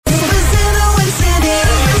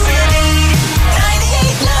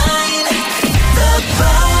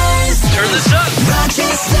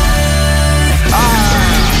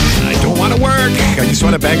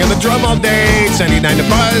just want to bang on the drum all day. It's 99 to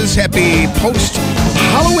Buzz. Happy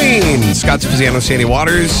post-Halloween. Scott Spaziano, Sandy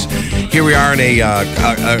Waters. Here we are in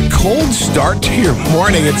a cold start to your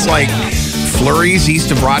morning. It's like flurries east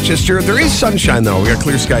of Rochester. There is sunshine, though. We got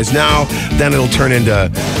clear skies now. Then it'll turn into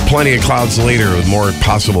plenty of clouds later with more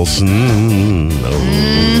possible snow.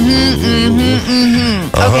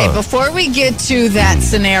 Okay, before we get to that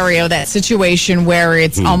scenario, that situation where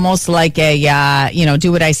it's almost like a,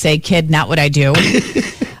 do what I say, kid, not what I do.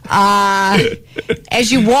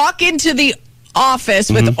 As you walk into the office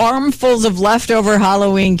with armfuls of leftover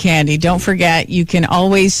Halloween candy, don't forget, you can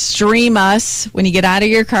always stream us. When you get out of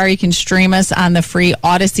your car, you can stream us on the free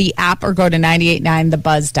Odyssey app or go to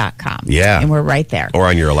 989thebuzz.com. Yeah. And we're right there. Or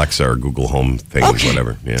on your Alexa or Google Home thing,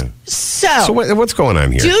 whatever. Yeah. So what's going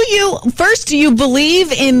on here? Do you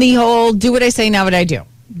believe in the whole do what I say, not what I do?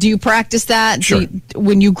 Do you practice that? Sure.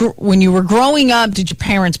 When you were growing up, did your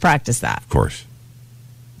parents practice that? Of course.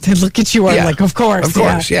 They look at you like, of course. Of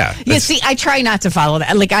course, yeah. Yeah, see, I try not to follow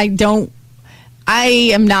that. Like, I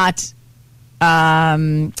am not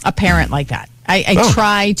a parent like that. I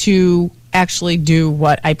try to actually do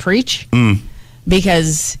what I preach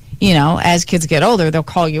because, as kids get older, they'll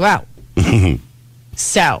call you out.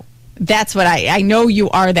 So that's what I know you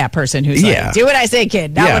are that person who's like, do what I say,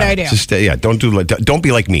 kid, not what I do. Just, don't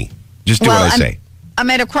be like me. Just do what I say. I'm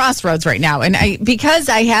at a crossroads right now, and because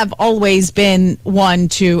I have always been one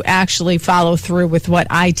to actually follow through with what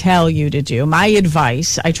I tell you to do, my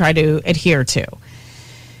advice I try to adhere to.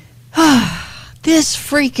 This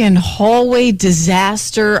freaking hallway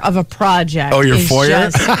disaster of a project. Oh, your foyer?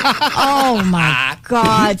 Oh my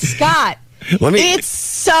God, Scott! It's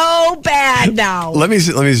so bad now. Let me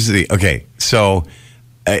see. Okay, so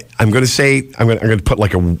I'm going to put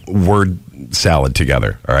like a word salad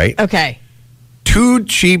together. All right. Okay. Too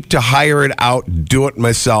cheap to hire it out, do it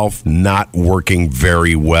myself, not working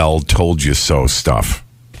very well, told you so stuff.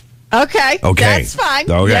 Okay. That's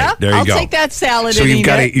fine. Okay, yeah, there you go. I'll take that salad. So you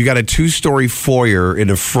got a 2-story foyer in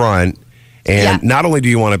the front, and not only do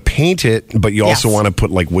you want to paint it, but you also want to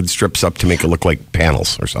put like wood strips up to make it look like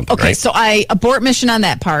panels or something. Okay, right? so I abort mission on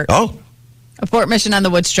that part. Oh. Abort mission on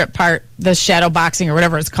the wood strip part, the shadow boxing or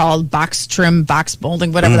whatever it's called, box trim, box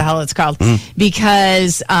molding, whatever the hell it's called.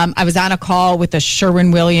 Because I was on a call with the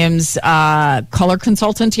Sherwin-Williams color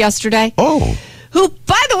consultant yesterday. Oh. Who,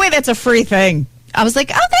 by the way, that's a free thing. I was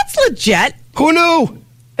like, oh, that's legit. Who knew?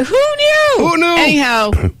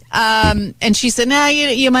 Anyhow, and she said, no,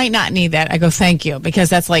 you might not need that. I go, thank you,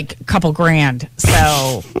 because that's like a couple grand.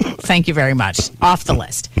 So thank you very much. Off the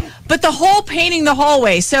list. But the whole painting the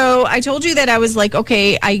hallway. So I told you that I was like,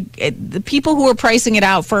 okay, the people who were pricing it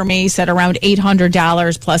out for me said around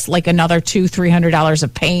 $800 plus like another $200-$300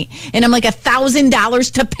 of paint. And I'm like,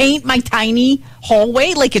 $1,000 to paint my tiny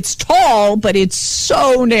hallway? Like, it's tall, but it's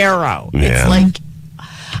so narrow. Yeah. It's like,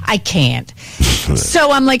 I can't.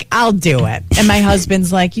 So I'm like, I'll do it. And my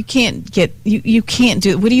husband's like, you can't do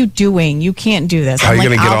it. What are you doing? You can't do this. How are you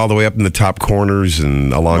going to get all the way up in the top corners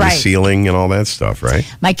and along the ceiling and all that stuff, right?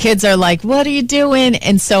 My kids are like, what are you doing?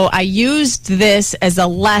 And so I used this as a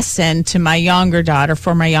lesson to my younger daughter,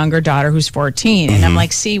 who's 14. And I'm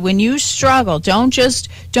like, see, when you struggle, don't just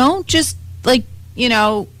like,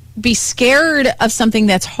 be scared of something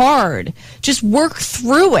that's hard. Just work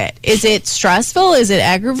through it. Is it stressful? Is it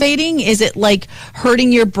aggravating? Is it like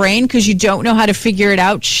hurting your brain because you don't know how to figure it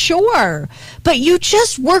out? Sure. But you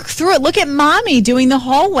just work through it. Look at mommy doing the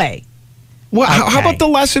hallway. Well, how about the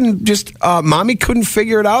lesson? Just mommy couldn't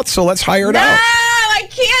figure it out, so let's hire it out. I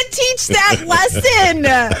can't teach that lesson.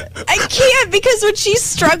 I can't, because when she's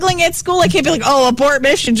struggling at school, I can't be like, oh, abort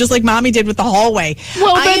mission, just like mommy did with the hallway.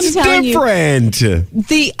 Well, that's different.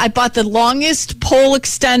 I bought the longest pole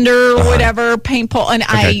extender, whatever, paint pole, and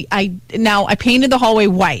I painted the hallway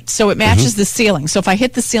white, so it matches the ceiling. So if I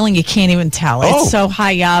hit the ceiling, you can't even tell. It's so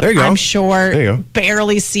high up. There you go. I'm short. There you go.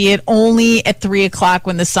 Barely see it. Only at 3:00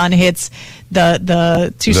 when the sun hits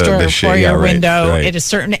the two-story foyer window at a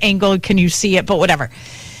certain angle can you see it, but whatever.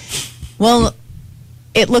 Well,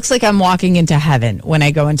 it looks like I'm walking into heaven when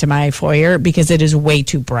I go into my foyer because it is way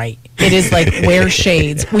too bright. It is like wear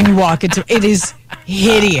shades when you walk into it. Is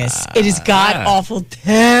hideous. It is god-awful,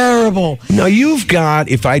 terrible. Now, you've got,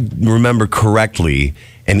 if I remember correctly,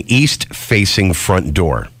 an east-facing front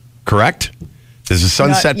door, correct? There's a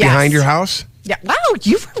sunset behind your house? Yeah. Wow,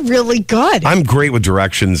 you were really good. I'm great with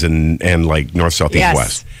directions and like north, south, east,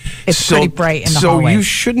 west. It's pretty bright in the hallway. So you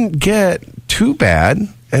shouldn't get too bad.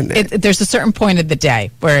 And there's a certain point of the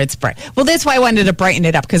day where it's bright. Well, that's why I wanted to brighten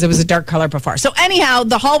it up, because it was a dark color before. So anyhow,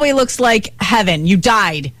 the hallway looks like heaven. You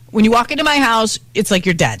died. When you walk into my house, it's like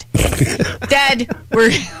you're dead. Dead.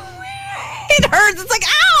 It hurts. It's like,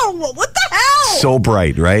 ow, what the hell? So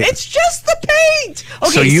bright, right? It's just the paint.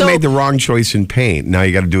 Okay, so you made the wrong choice in paint. Now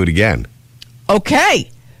you got to do it again. Okay.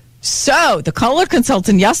 So the color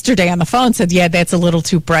consultant yesterday on the phone said, yeah, that's a little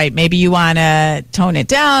too bright. Maybe you want to tone it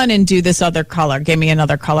down and do this other color. Give me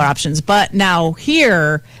another color options. But now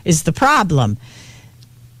here is the problem.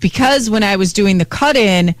 Because when I was doing the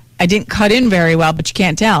cut-in, I didn't cut in very well, but you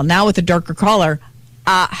can't tell. Now with a darker color,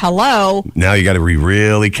 hello. Now you got to be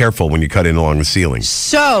really careful when you cut in along the ceiling.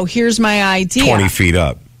 So here's my idea. 20 feet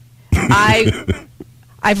up.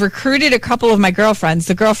 I've recruited a couple of my girlfriends,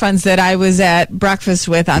 the girlfriends that I was at breakfast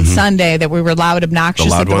with on Sunday that we were loud,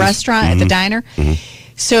 obnoxious at the restaurant, at the diner.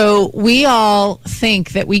 So we all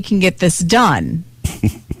think that we can get this done.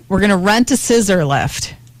 We're going to rent a scissor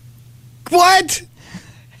lift. What?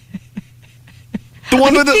 The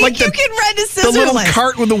one with you can rent a scissor the little lift.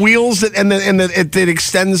 cart with the wheels and it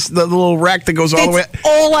extends the little rack that goes all the way. That's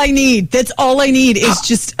all I need. That's all I need is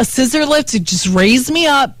just a scissor lift to just raise me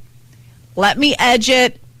up. Let me edge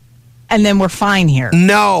it, and then we're fine here.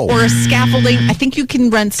 No. Or a scaffolding. I think you can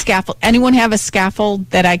rent scaffold. Anyone have a scaffold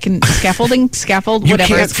that I can... Scaffold, you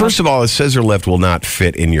whatever. Can't, first of all, a scissor lift will not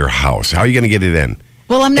fit in your house. How are you going to get it in?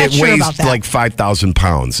 Well, I'm not sure about that. It weighs like 5,000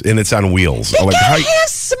 pounds, and it's on wheels. They gotta have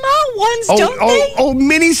small ones, don't they? Oh,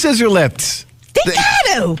 mini scissor lifts. They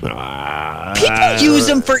gotta. People use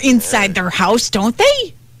them for inside their house, don't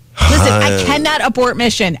they? Listen, I cannot abort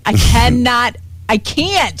mission. I cannot... I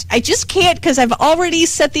can't. I just can't because I've already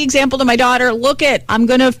set the example to my daughter. Look I'm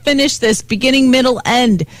going to finish this beginning, middle,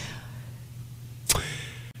 end.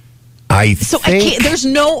 I can't. There's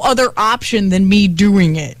no other option than me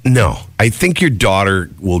doing it. No. I think your daughter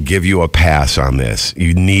will give you a pass on this.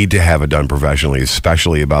 You need to have it done professionally,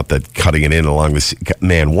 especially about the cutting it in along the...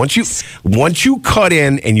 Man, once you cut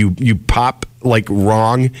in and you pop like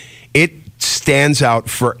wrong, it stands out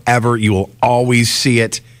forever. You will always see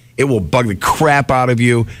it. It will bug the crap out of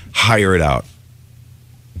you. Hire it out.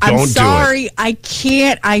 I'm sorry, I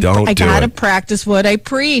can't. I gotta practice what I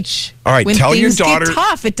preach. All right, tell your daughter. When things get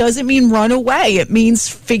tough, it doesn't mean run away. It means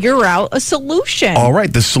figure out a solution. All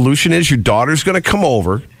right, the solution is your daughter's going to come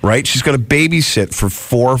over. Right, she's going to babysit for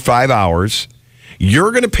 4 or 5 hours.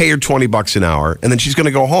 You're going to pay her $20 an hour, and then she's going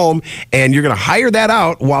to go home, and you're going to hire that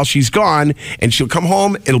out while she's gone, and she'll come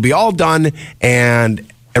home. It'll be all done, and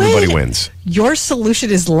everybody wins. Your solution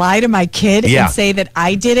is lie to my kid and say that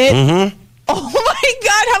I did it? Mm-hmm. Oh, my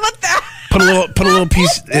God. How about that? Put a little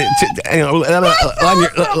piece, on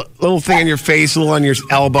your little thing on your face, a little on your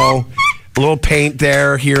elbow, a little paint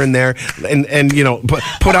there, here and there, and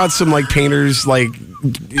put out some like painters like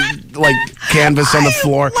canvas on the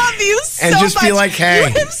floor. I love you so and just much. be like, hey,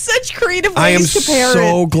 you have such creative ways I am to parent.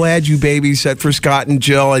 so glad you babysat for Scott and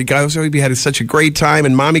Jill. We had such a great time,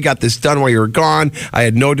 and Mommy got this done while you were gone. I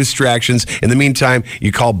had no distractions. In the meantime,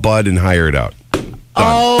 you call Bud and hire it out. Done.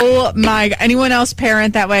 Oh my God! Anyone else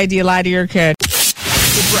parent that way? Do you lie to your kid?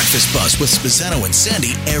 The Breakfast Buzz with Spezzano and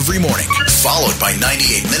Sandy every morning, followed by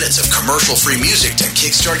 98 minutes of commercial-free music to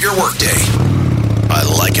kickstart your workday. I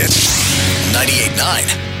like it.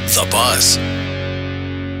 98.9 The Buzz.